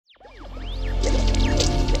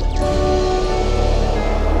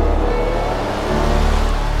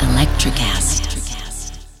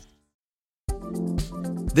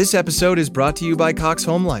This episode is brought to you by Cox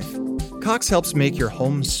Home Life. Cox helps make your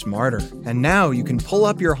home smarter, and now you can pull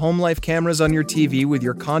up your home life cameras on your TV with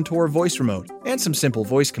your Contour voice remote and some simple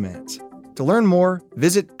voice commands. To learn more,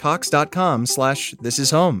 visit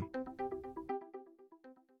cox.com/thisishome.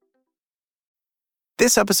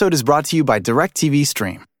 This episode is brought to you by DirecTV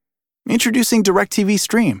Stream. Introducing DirecTV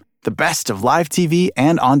Stream, the best of live TV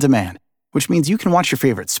and on demand, which means you can watch your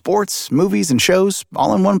favorite sports, movies, and shows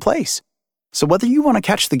all in one place. So whether you want to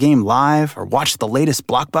catch the game live or watch the latest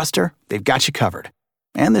blockbuster, they've got you covered.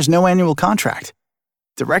 And there's no annual contract.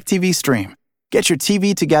 DirecTV Stream. Get your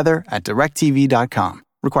TV together at directtv.com.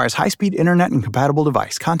 Requires high-speed internet and compatible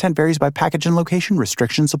device. Content varies by package and location.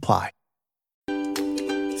 Restrictions apply.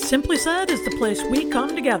 Simply Said is the place we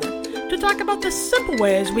come together to talk about the simple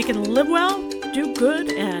ways we can live well, do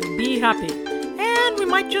good, and be happy. And we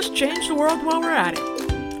might just change the world while we're at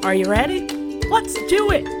it. Are you ready? Let's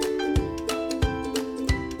do it!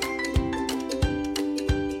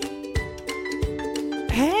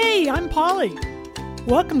 Hey, I'm Polly.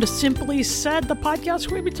 Welcome to Simply Said, the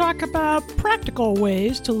podcast where we talk about practical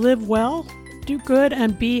ways to live well, do good,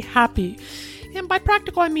 and be happy. And by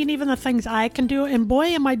practical, I mean even the things I can do, and boy,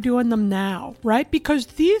 am I doing them now, right? Because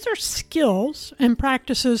these are skills and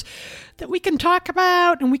practices that we can talk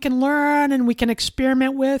about, and we can learn, and we can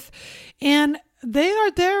experiment with, and they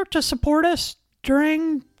are there to support us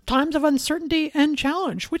during times of uncertainty and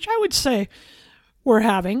challenge, which I would say we're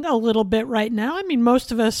having a little bit right now. I mean,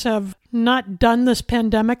 most of us have not done this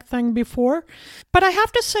pandemic thing before, but I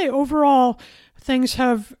have to say overall, things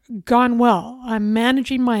have gone well. I'm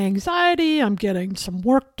managing my anxiety. I'm getting some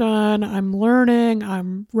work done. I'm learning.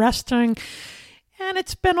 I'm resting. And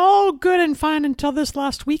it's been all good and fine until this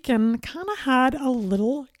last weekend. Kind of had a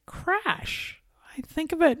little crash. I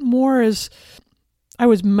think of it more as I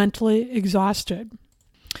was mentally exhausted.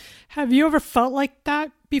 Have you ever felt like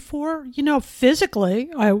that before? You know, physically,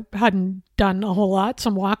 I hadn't done a whole lot.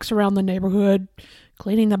 Some walks around the neighborhood,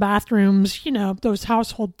 cleaning the bathrooms, you know, those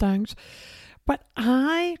household things. But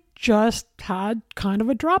I just had kind of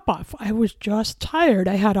a drop-off. I was just tired.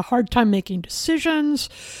 I had a hard time making decisions.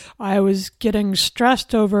 I was getting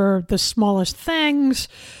stressed over the smallest things.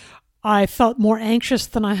 I felt more anxious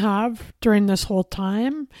than I have during this whole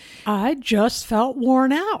time. I just felt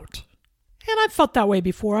worn out. And I've felt that way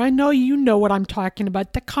before. I know you know what I'm talking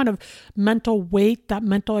about, that kind of mental weight, that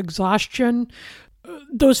mental exhaustion.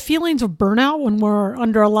 Those feelings of burnout when we're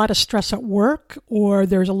under a lot of stress at work, or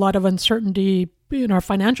there's a lot of uncertainty in our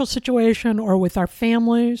financial situation or with our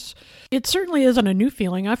families. It certainly isn't a new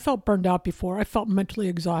feeling. I felt burned out before. I felt mentally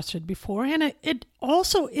exhausted before. And it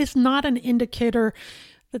also is not an indicator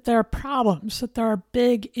that there are problems, that there are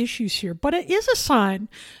big issues here. But it is a sign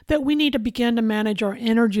that we need to begin to manage our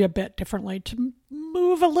energy a bit differently, to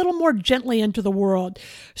move a little more gently into the world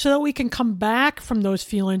so that we can come back from those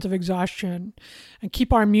feelings of exhaustion and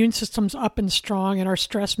keep our immune systems up and strong and our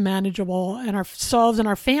stress manageable and ourselves and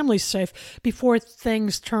our families safe before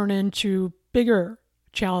things turn into bigger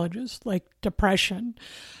challenges like depression.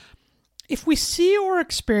 If we see or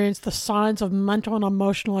experience the signs of mental and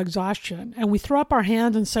emotional exhaustion and we throw up our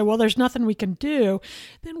hands and say, well, there's nothing we can do,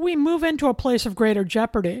 then we move into a place of greater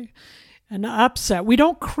jeopardy and upset. We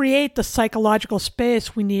don't create the psychological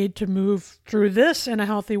space we need to move through this in a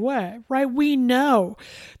healthy way, right? We know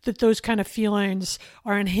that those kind of feelings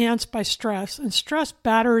are enhanced by stress, and stress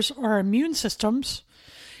batters our immune systems,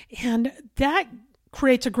 and that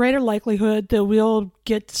creates a greater likelihood that we'll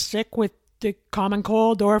get sick with the common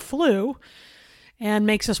cold or flu, and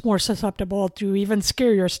makes us more susceptible to even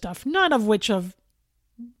scarier stuff, none of which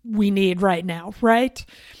we need right now, right?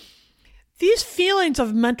 These feelings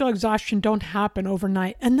of mental exhaustion don't happen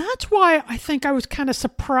overnight, and that's why I think I was kind of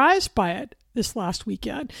surprised by it this last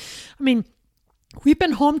weekend. I mean, we've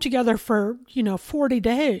been home together for, 40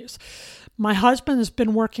 days. My husband has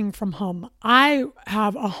been working from home. I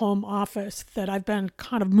have a home office that I've been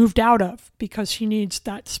kind of moved out of because he needs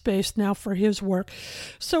that space now for his work.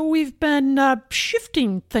 So we've been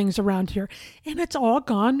shifting things around here, and it's all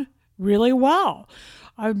gone really well.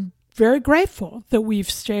 I'm very grateful that we've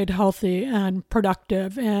stayed healthy and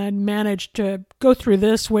productive and managed to go through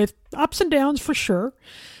this with ups and downs for sure,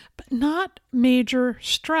 but not major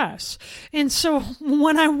stress. And so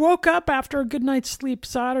when I woke up after a good night's sleep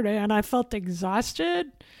Saturday and I felt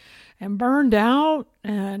exhausted and burned out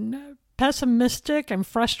and pessimistic and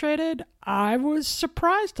frustrated, I was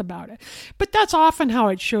surprised about it. But that's often how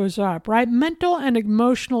it shows up, right? Mental and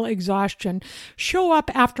emotional exhaustion show up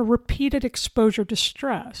after repeated exposure to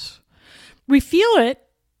stress. We feel it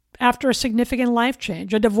after a significant life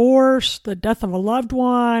change, a divorce, the death of a loved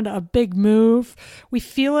one, a big move. We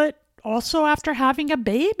feel it also after having a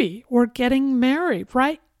baby or getting married,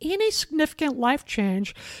 right? Any significant life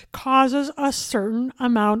change causes a certain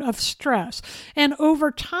amount of stress. And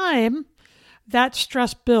over time, that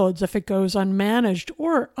stress builds if it goes unmanaged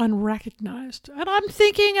or unrecognized. And I'm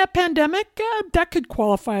thinking a pandemic, that could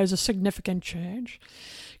qualify as a significant change.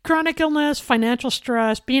 Chronic illness, financial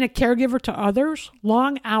stress, being a caregiver to others,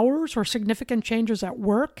 long hours, or significant changes at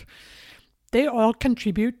work, they all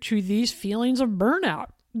contribute to these feelings of burnout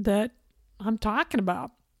that I'm talking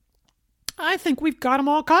about. I think we've got them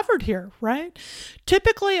all covered here, right?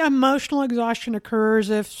 Typically, emotional exhaustion occurs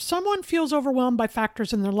if someone feels overwhelmed by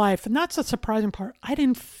factors in their life. And that's the surprising part. I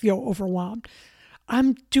didn't feel overwhelmed.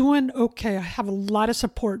 I'm doing okay. I have a lot of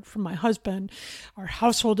support from my husband. Our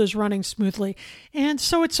household is running smoothly. And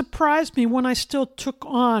so it surprised me when I still took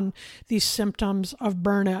on these symptoms of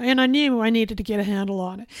burnout. And I knew I needed to get a handle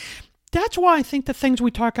on it. That's why I think the things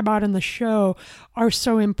we talk about in the show are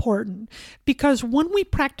so important. Because when we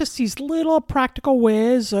practice these little practical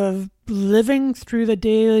ways of living through the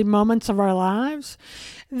daily moments of our lives,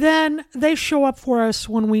 then they show up for us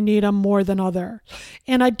when we need them more than others.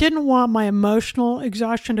 And I didn't want my emotional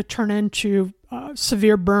exhaustion to turn into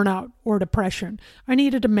severe burnout or depression. I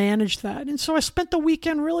needed to manage that. And so I spent the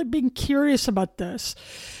weekend really being curious about this.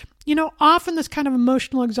 You know, often this kind of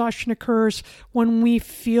emotional exhaustion occurs when we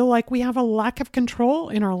feel like we have a lack of control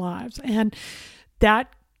in our lives, and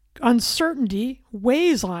that uncertainty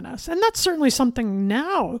weighs on us. And that's certainly something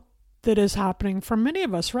now that is happening for many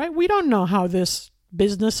of us, right? We don't know how this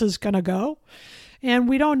business is going to go, and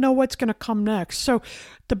we don't know what's going to come next. So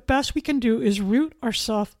the best we can do is root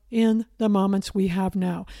ourselves in the moments we have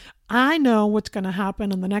now. I know what's going to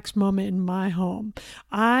happen in the next moment in my home.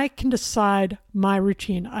 I can decide my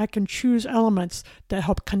routine. I can choose elements that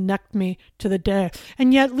help connect me to the day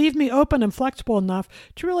and yet leave me open and flexible enough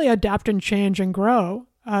to really adapt and change and grow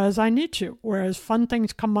as I need to, whereas fun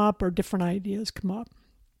things come up or different ideas come up.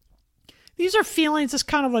 These are feelings, this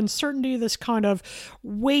kind of uncertainty, this kind of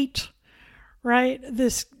weight, right?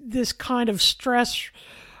 This kind of stress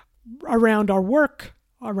around our work,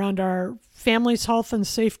 around our family's health and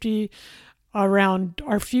safety, around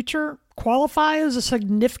our future, qualify as a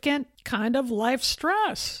significant kind of life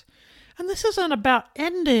stress. And this isn't about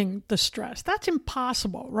ending the stress. That's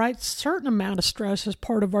impossible, right? A certain amount of stress is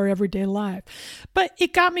part of our everyday life. But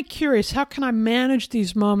it got me curious. How can I manage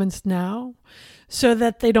these moments now so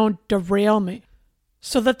that they don't derail me,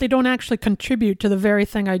 so that they don't actually contribute to the very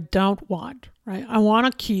thing I don't want, right? I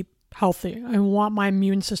want to keep healthy. I want my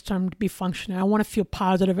immune system to be functioning. I want to feel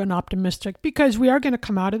positive and optimistic because we are going to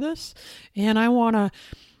come out of this, and I want to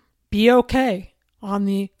be okay on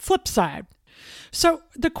the flip side. So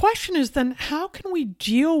the question is then, how can we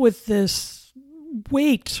deal with this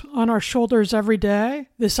weight on our shoulders every day,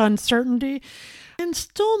 this uncertainty, and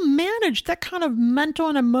still manage that kind of mental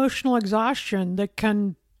and emotional exhaustion that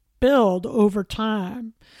can build over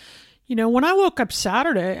time? You know, when I woke up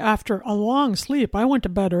Saturday after a long sleep, I went to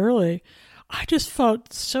bed early. I just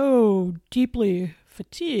felt so deeply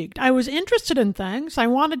fatigued. I was interested in things. I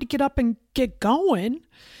wanted to get up and get going,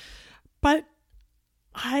 but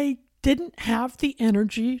I didn't have the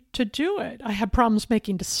energy to do it. I had problems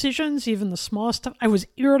making decisions, even the smallest stuff. I was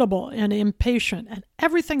irritable and impatient, and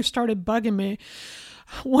everything started bugging me.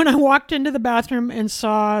 When I walked into the bathroom and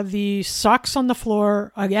saw the socks on the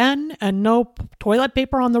floor again and no toilet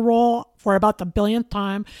paper on the roll for about the billionth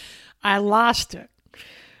time, I lost it.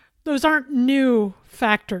 Those aren't new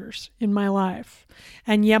factors in my life.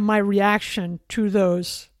 And yet my reaction to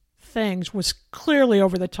those things was clearly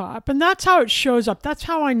over the top. And that's how it shows up. That's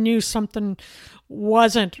how I knew something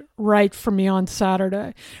wasn't right for me on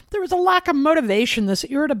Saturday. There was a lack of motivation, this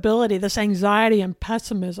irritability, this anxiety and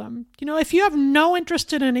pessimism. You know, if you have no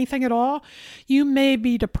interest in anything at all, you may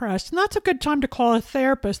be depressed. And that's a good time to call a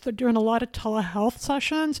therapist. They're doing a lot of telehealth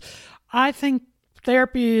sessions. I think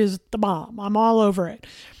therapy is the bomb. I'm all over it.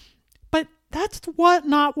 But that's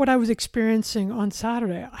not what I was experiencing on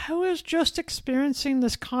Saturday. I was just experiencing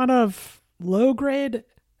this kind of low-grade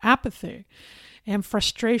apathy and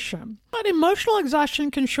frustration. But emotional exhaustion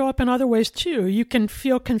can show up in other ways too. You can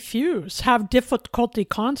feel confused, have difficulty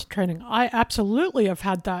concentrating. I absolutely have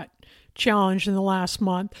had that challenge in the last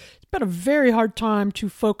month. It's been a very hard time to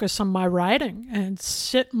focus on my writing and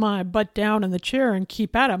sit my butt down in the chair and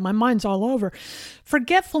keep at it. My mind's all over.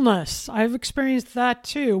 Forgetfulness. I've experienced that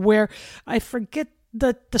too, where I forget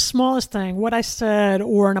the smallest thing, what I said,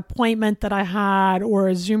 or an appointment that I had, or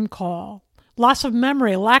a Zoom call. Loss of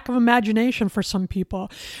memory, lack of imagination for some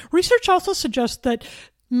people. Research also suggests that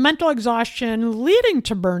mental exhaustion leading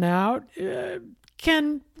to burnout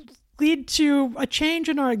can lead to a change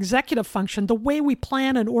in our executive function, the way we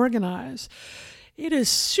plan and organize. It is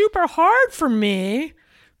super hard for me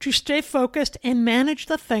to stay focused and manage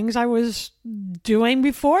the things I was doing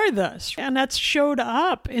before this. And that's showed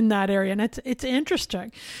up in that area. And it's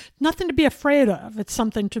interesting. Nothing to be afraid of. It's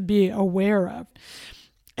something to be aware of.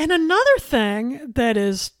 And another thing that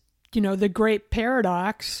is, the great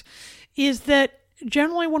paradox is that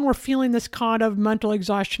generally when we're feeling this kind of mental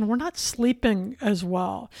exhaustion, we're not sleeping as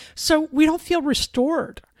well. So we don't feel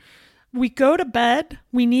restored. We go to bed,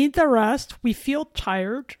 we need the rest, we feel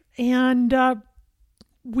tired, and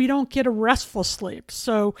we don't get a restful sleep.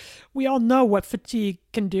 So we all know what fatigue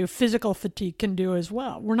can do, physical fatigue can do as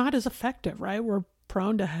well. We're not as effective, right? We're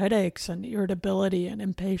prone to headaches and irritability and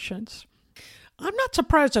impatience. I'm not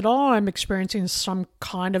surprised at all I'm experiencing some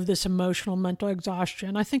kind of this emotional mental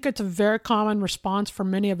exhaustion. I think it's a very common response for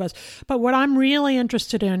many of us. But what I'm really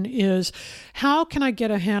interested in is how can I get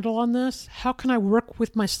a handle on this? How can I work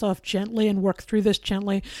with myself gently and work through this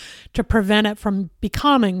gently to prevent it from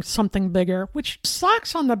becoming something bigger? Which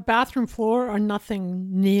socks on the bathroom floor are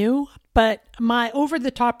nothing new, but my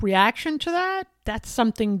over-the-top reaction to that's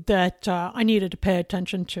something that I needed to pay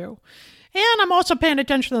attention to. And I'm also paying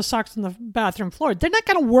attention to the socks on the bathroom floor. They're not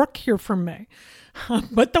going to work here for me.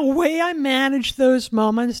 But the way I manage those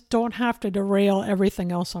moments don't have to derail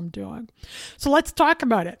everything else I'm doing. So let's talk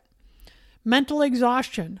about it. Mental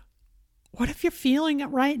exhaustion. What if you're feeling it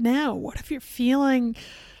right now? What if you're feeling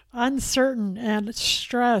uncertain and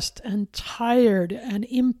stressed and tired and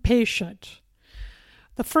impatient?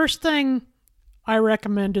 The first thing I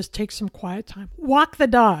recommend is take some quiet time. Walk the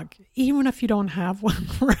dog, even if you don't have one,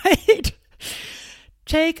 right?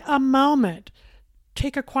 Take a moment.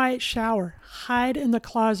 Take a quiet shower. Hide in the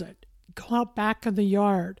closet. Go out back in the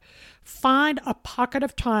yard. Find a pocket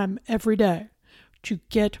of time every day to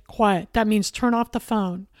get quiet. That means turn off the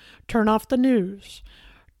phone. Turn off the news.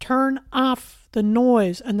 Turn off the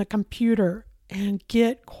noise and the computer and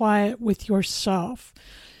get quiet with yourself.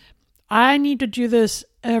 I need to do this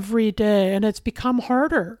every day, and it's become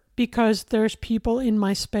harder because there's people in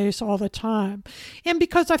my space all the time. And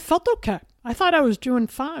because I felt okay. I thought I was doing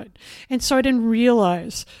fine. And so I didn't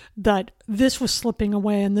realize that this was slipping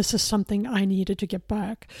away and this is something I needed to get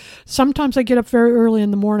back. Sometimes I get up very early in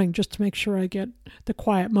the morning just to make sure I get the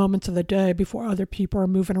quiet moments of the day before other people are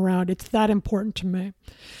moving around. It's that important to me.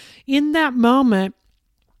 In that moment,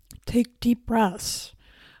 take deep breaths.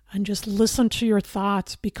 And just listen to your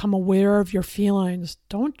thoughts, become aware of your feelings.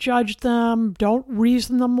 Don't judge them, don't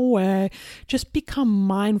reason them away. Just become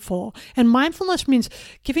mindful. And mindfulness means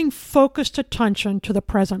giving focused attention to the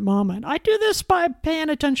present moment. I do this by paying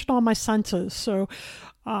attention to all my senses. So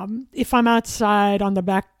if I'm outside on the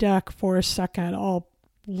back deck for a second, I'll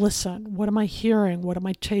listen. What am I hearing? What am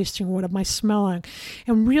I tasting? What am I smelling?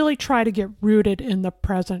 And really try to get rooted in the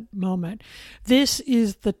present moment. This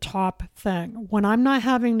is the top thing. When I'm not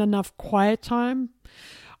having enough quiet time,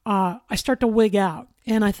 I start to wig out.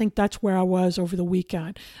 And I think that's where I was over the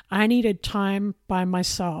weekend. I needed time by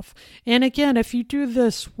myself. And again, if you do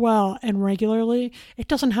this well and regularly, it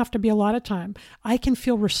doesn't have to be a lot of time. I can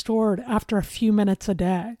feel restored after a few minutes a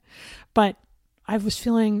day. But I was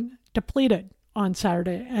feeling depleted on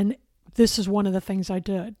Saturday, and this is one of the things I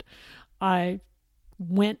did. I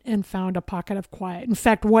went and found a pocket of quiet. In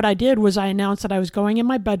fact, what I did was I announced that I was going in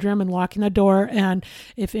my bedroom and locking the door, and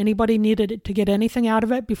if anybody needed to get anything out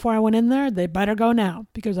of it before I went in there, they better go now,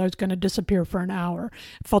 because I was going to disappear for an hour.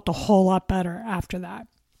 I felt a whole lot better after that.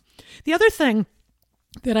 The other thing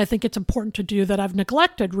that I think it's important to do that I've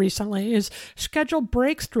neglected recently is schedule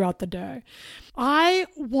breaks throughout the day. I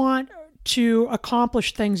want to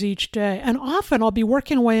accomplish things each day. And often I'll be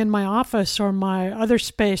working away in my office or my other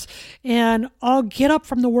space, and I'll get up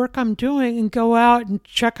from the work I'm doing and go out and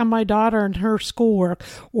check on my daughter and her schoolwork,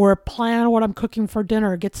 or plan what I'm cooking for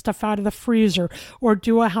dinner, get stuff out of the freezer, or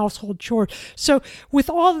do a household chore. So with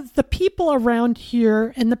all the people around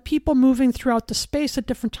here and the people moving throughout the space at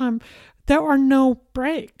different times, there are no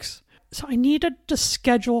breaks. So I needed to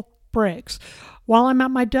schedule breaks. While I'm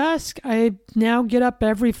at my desk, I now get up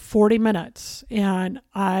every 40 minutes and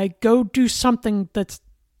I go do something that's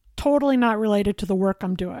totally not related to the work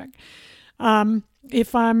I'm doing.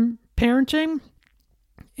 If I'm parenting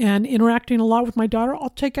and interacting a lot with my daughter, I'll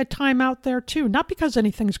take a time out there too. Not because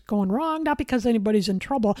anything's going wrong, not because anybody's in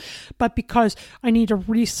trouble, but because I need to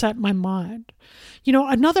reset my mind. You know,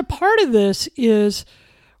 another part of this is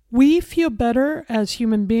we feel better as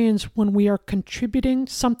human beings when we are contributing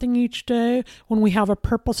something each day, when we have a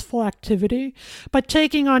purposeful activity. But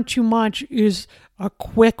taking on too much is a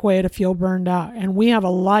quick way to feel burned out. And we have a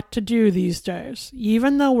lot to do these days.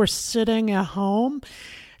 Even though we're sitting at home,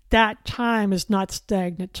 that time is not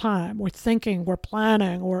stagnant time. We're thinking, we're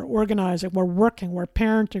planning, we're organizing, we're working, we're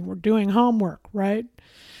parenting, we're doing homework, right?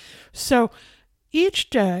 So each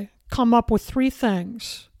day, come up with 3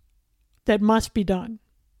 things that must be done.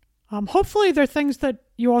 Hopefully they're things that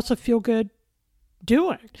you also feel good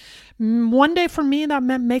doing. One day for me, that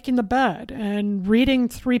meant making the bed and reading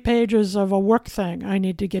 3 pages of a work thing I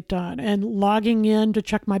need to get done and logging in to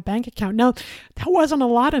check my bank account. Now, that wasn't a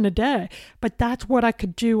lot in a day, but that's what I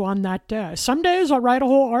could do on that day. Some days I'll write a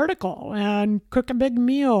whole article and cook a big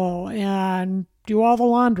meal and do all the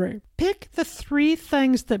laundry. Pick the 3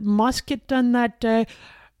 things that must get done that day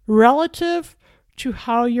relative to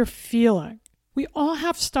how you're feeling. We all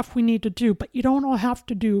have stuff we need to do, but you don't all have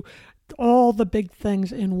to do all the big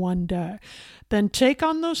things in one day. Then take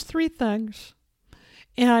on those 3 things,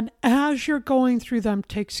 and as you're going through them,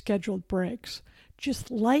 take scheduled breaks.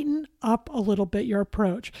 Just lighten up a little bit your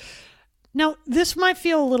approach. Now, this might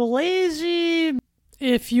feel a little lazy.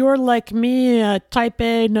 If you're like me, a type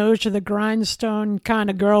A, nose to the grindstone kind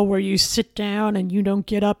of girl where you sit down and you don't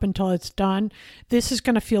get up until it's done, this is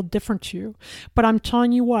going to feel different to you. But I'm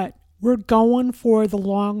telling you what, we're going for the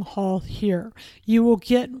long haul here. You will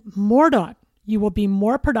get more done. You will be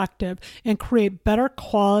more productive and create better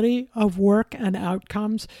quality of work and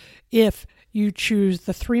outcomes if you choose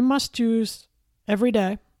the 3 must-dos every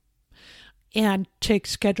day and take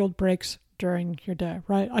scheduled breaks during your day,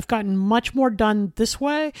 right? I've gotten much more done this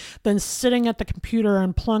way than sitting at the computer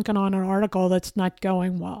and plunking on an article that's not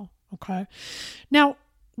going well, okay? Now,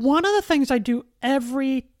 one of the things I do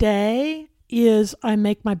every day is I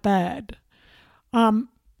make my bed.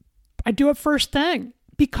 I do it first thing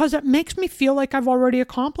because it makes me feel like I've already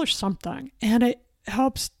accomplished something, and it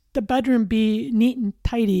helps the bedroom be neat and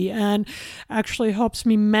tidy and actually helps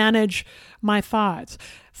me manage my thoughts.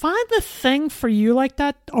 Find the thing for you like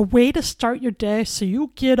that, a way to start your day so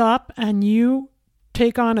you get up and you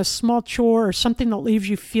take on a small chore or something that leaves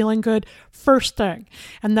you feeling good first thing,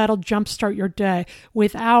 and that'll jumpstart your day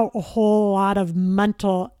without a whole lot of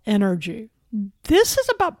mental energy. This is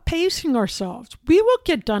about pacing ourselves. We will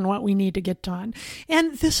get done what we need to get done.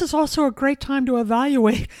 And this is also a great time to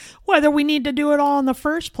evaluate whether we need to do it all in the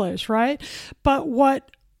first place, right? But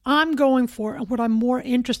what I'm going for and what I'm more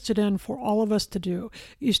interested in for all of us to do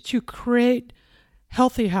is to create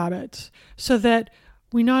healthy habits so that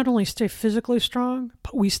we not only stay physically strong,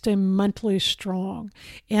 but we stay mentally strong.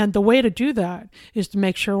 And the way to do that is to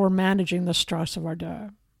make sure we're managing the stress of our day,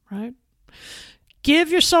 right?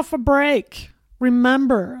 Give yourself a break.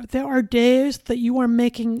 Remember, there are days that you are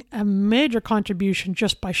making a major contribution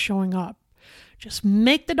just by showing up. Just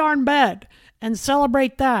make the darn bed and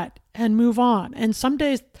celebrate that and move on. And some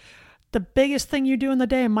days, the biggest thing you do in the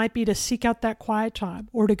day might be to seek out that quiet time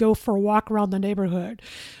or to go for a walk around the neighborhood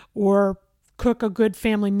or cook a good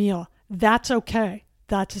family meal. That's okay.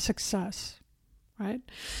 That's a success, right?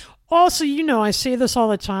 Also, I say this all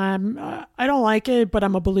the time. I don't like it, but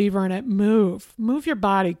I'm a believer in it. Move your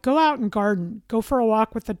body. Go out and garden. Go for a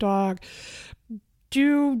walk with the dog.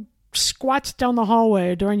 Do squats down the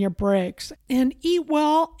hallway during your breaks and eat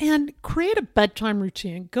well and create a bedtime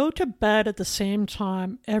routine. Go to bed at the same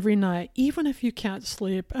time every night, even if you can't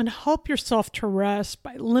sleep, and help yourself to rest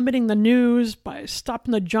by limiting the news, by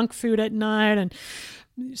stopping the junk food at night, and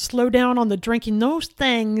slow down on the drinking. Those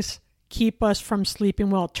things keep us from sleeping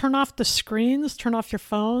well. Turn off the screens, turn off your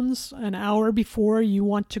phones an hour before you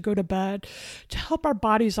want to go to bed to help our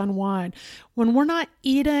bodies unwind. When we're not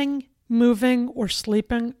eating, moving, or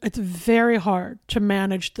sleeping, it's very hard to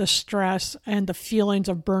manage the stress and the feelings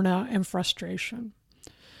of burnout and frustration.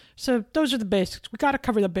 So those are the basics. We got to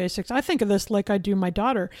cover the basics. I think of this like I do my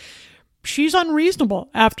daughter. She's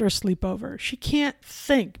unreasonable after a sleepover. She can't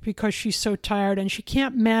think because she's so tired, and she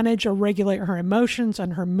can't manage or regulate her emotions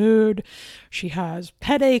and her mood. She has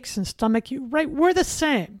headaches and stomach, right? We're the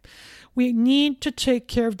same. We need to take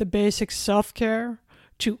care of the basic self-care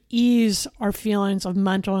to ease our feelings of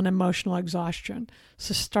mental and emotional exhaustion.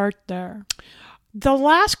 So start there. The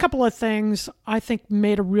last couple of things I think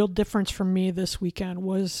made a real difference for me this weekend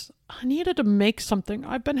was I needed to make something.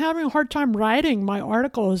 I've been having a hard time writing my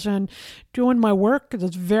articles and doing my work because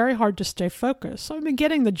it's very hard to stay focused. So I've been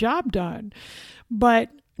getting the job done, but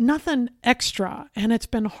nothing extra, and it's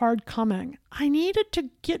been hard coming. I needed to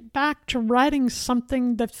get back to writing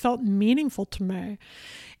something that felt meaningful to me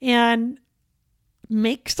and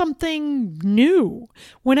make something new.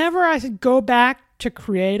 Whenever I go back to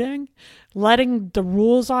creating, letting the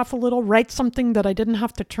rules off a little, write something that I didn't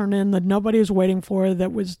have to turn in, that nobody was waiting for,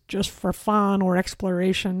 that was just for fun or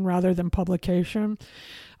exploration rather than publication,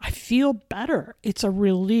 I feel better. It's a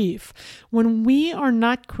relief. When we are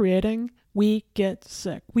not creating, we get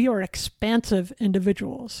sick. We are expansive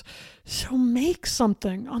individuals. So make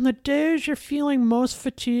something. On the days you're feeling most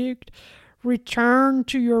fatigued, return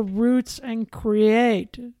to your roots and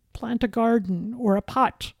create. Plant a garden or a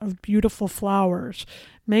pot of beautiful flowers.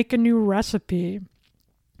 Make a new recipe.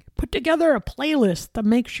 Put together a playlist that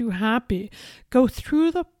makes you happy. Go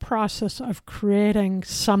through the process of creating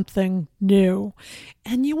something new,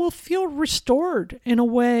 and you will feel restored in a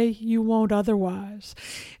way you won't otherwise.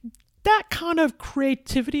 That kind of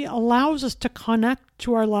creativity allows us to connect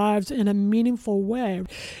to our lives in a meaningful way.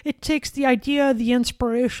 It takes the idea, the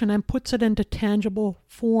inspiration, and puts it into tangible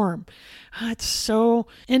form. It's so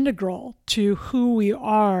integral to who we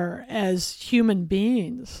are as human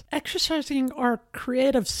beings. Exercising our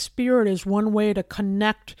creative spirit is one way to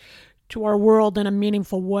connect to our world in a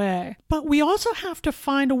meaningful way. But we also have to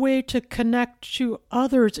find a way to connect to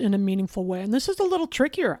others in a meaningful way. And this is a little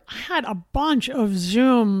trickier. I had a bunch of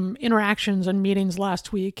Zoom interactions and meetings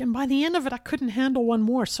last week, and by the end of it, I couldn't handle one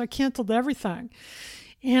more, so I canceled everything.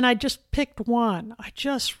 And I just picked one. I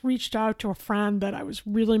just reached out to a friend that I was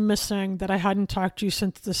really missing, that I hadn't talked to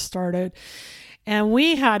since this started. And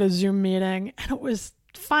we had a Zoom meeting, and it was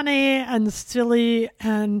funny and silly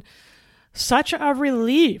and such a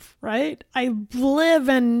relief, right? I live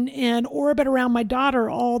and orbit around my daughter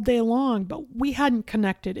all day long, but we hadn't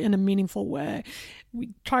connected in a meaningful way.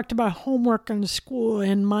 We talked about homework and school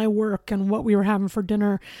and my work and what we were having for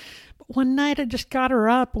dinner. But one night I just got her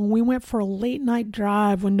up and we went for a late night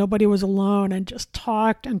drive when nobody was alone and just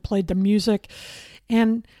talked and played the music.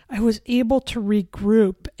 And I was able to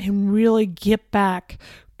regroup and really get back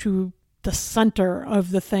to the center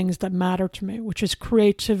of the things that matter to me, which is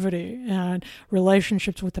creativity and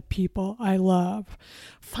relationships with the people I love.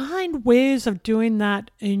 Find ways of doing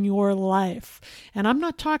that in your life. And I'm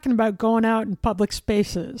not talking about going out in public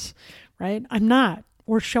spaces, right? I'm not.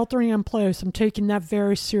 Or sheltering in place. I'm taking that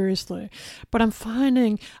very seriously. But I'm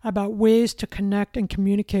finding about ways to connect and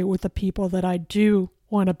communicate with the people that I do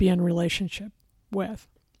want to be in relationship with.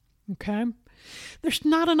 Okay? There's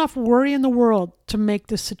not enough worry in the world to make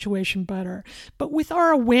this situation better. But with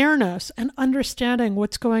our awareness and understanding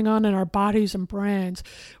what's going on in our bodies and brains,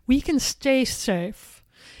 we can stay safe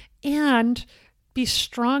and be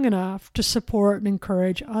strong enough to support and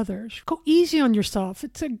encourage others. Go easy on yourself.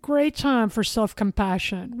 It's a great time for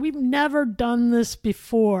self-compassion. We've never done this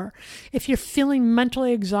before. If you're feeling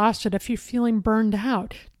mentally exhausted, if you're feeling burned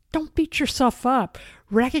out, don't beat yourself up.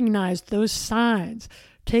 Recognize those signs.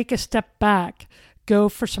 Take a step back, go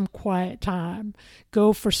for some quiet time,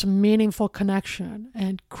 go for some meaningful connection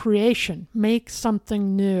and creation. Make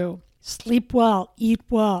something new. Sleep well, eat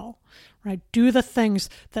well, right? Do the things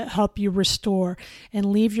that help you restore and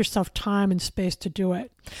leave yourself time and space to do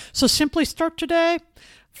it. So simply start today.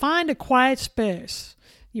 Find a quiet space.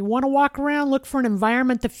 You want to walk around, look for an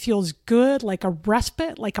environment that feels good, like a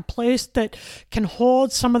respite, like a place that can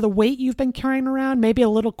hold some of the weight you've been carrying around, maybe a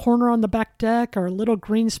little corner on the back deck or a little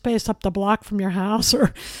green space up the block from your house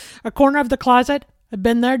or a corner of the closet. I've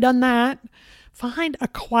been there, done that. Find a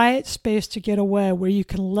quiet space to get away where you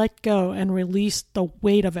can let go and release the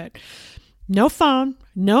weight of it. No phone,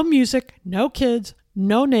 no music, no kids,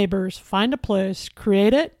 no neighbors. Find a place,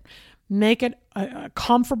 create it. Make it a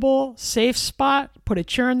comfortable, safe spot. Put a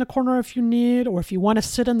chair in the corner if you need, or if you want to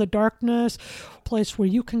sit in the darkness, a place where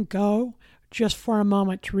you can go just for a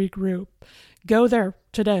moment to regroup. Go there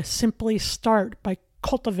today. Simply start by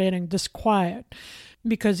cultivating this quiet.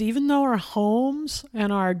 Because even though our homes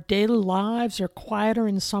and our daily lives are quieter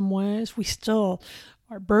in some ways, we still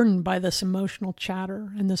are burdened by this emotional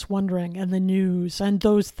chatter and this wondering and the news and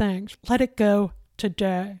those things. Let it go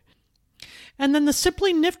today. And then the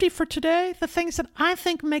Simply Nifty for today, the things that I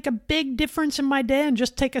think make a big difference in my day and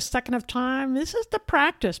just take a second of time, this is the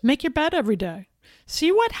practice. Make your bed every day.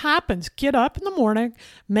 See what happens. Get up in the morning,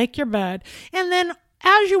 make your bed, and then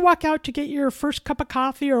as you walk out to get your first cup of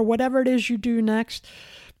coffee or whatever it is you do next,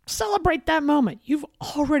 celebrate that moment. You've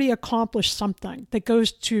already accomplished something that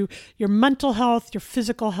goes to your mental health, your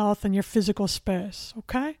physical health, and your physical space,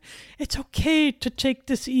 okay? It's okay to take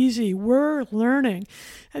this easy. We're learning.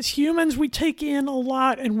 As humans, we take in a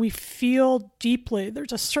lot and we feel deeply.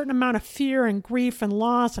 There's a certain amount of fear and grief and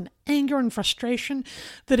loss and anger and frustration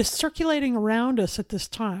that is circulating around us at this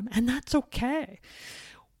time, and that's okay.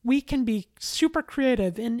 We can be super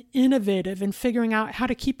creative and innovative in figuring out how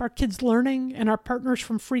to keep our kids learning and our partners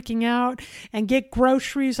from freaking out and get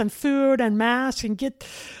groceries and food and masks and get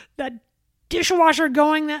that dishwasher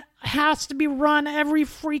going that has to be run every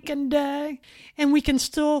freaking day. And we can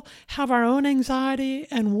still have our own anxiety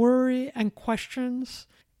and worry and questions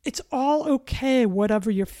It's all okay, whatever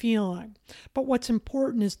you're feeling. But what's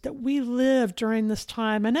important is that we live during this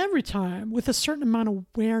time and every time with a certain amount of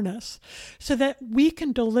awareness so that we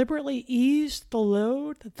can deliberately ease the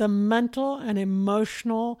load, the mental and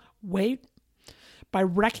emotional weight by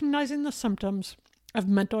recognizing the symptoms of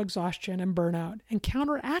mental exhaustion and burnout and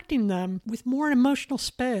counteracting them with more emotional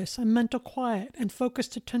space and mental quiet and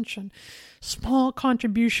focused attention, small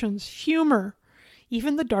contributions, humor,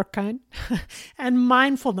 even the dark kind, and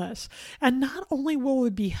mindfulness. And not only will we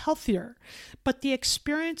be healthier, but the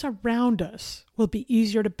experience around us will be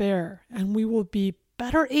easier to bear, and we will be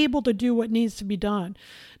better able to do what needs to be done,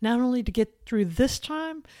 not only to get through this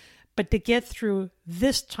time, but to get through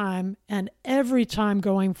this time and every time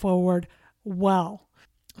going forward well.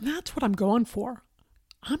 And that's what I'm going for.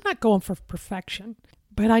 I'm not going for perfection,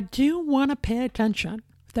 but I do want to pay attention.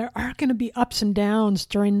 There are going to be ups and downs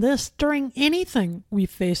during anything we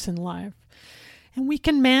face in life, and we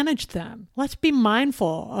can manage them. Let's be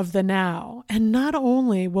mindful of the now, and not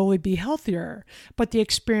only will we be healthier, but the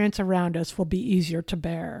experience around us will be easier to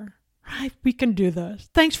bear. Right? We can do this.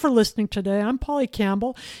 Thanks for listening today. I'm Polly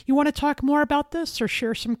Campbell. You want to talk more about this or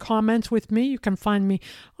share some comments with me? You can find me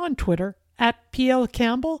on Twitter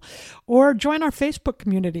 @PLCampbell, or join our Facebook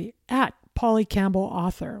community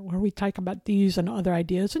 @PollyCampbellAuthor, where we talk about these and other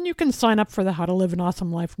ideas, and you can sign up for the How to Live an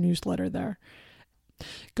Awesome Life newsletter there.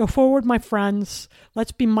 Go forward, my friends.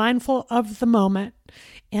 Let's be mindful of the moment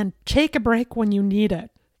and take a break when you need it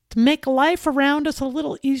to make life around us a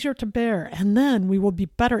little easier to bear, and then we will be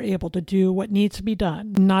better able to do what needs to be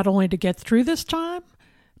done, not only to get through this time,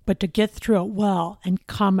 but to get through it well and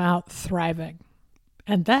come out thriving.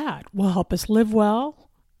 And that will help us live well,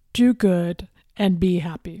 do good, and be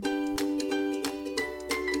happy.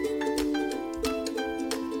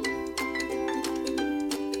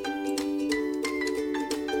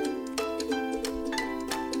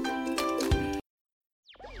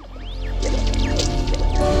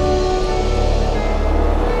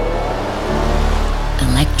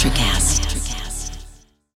 Electricast.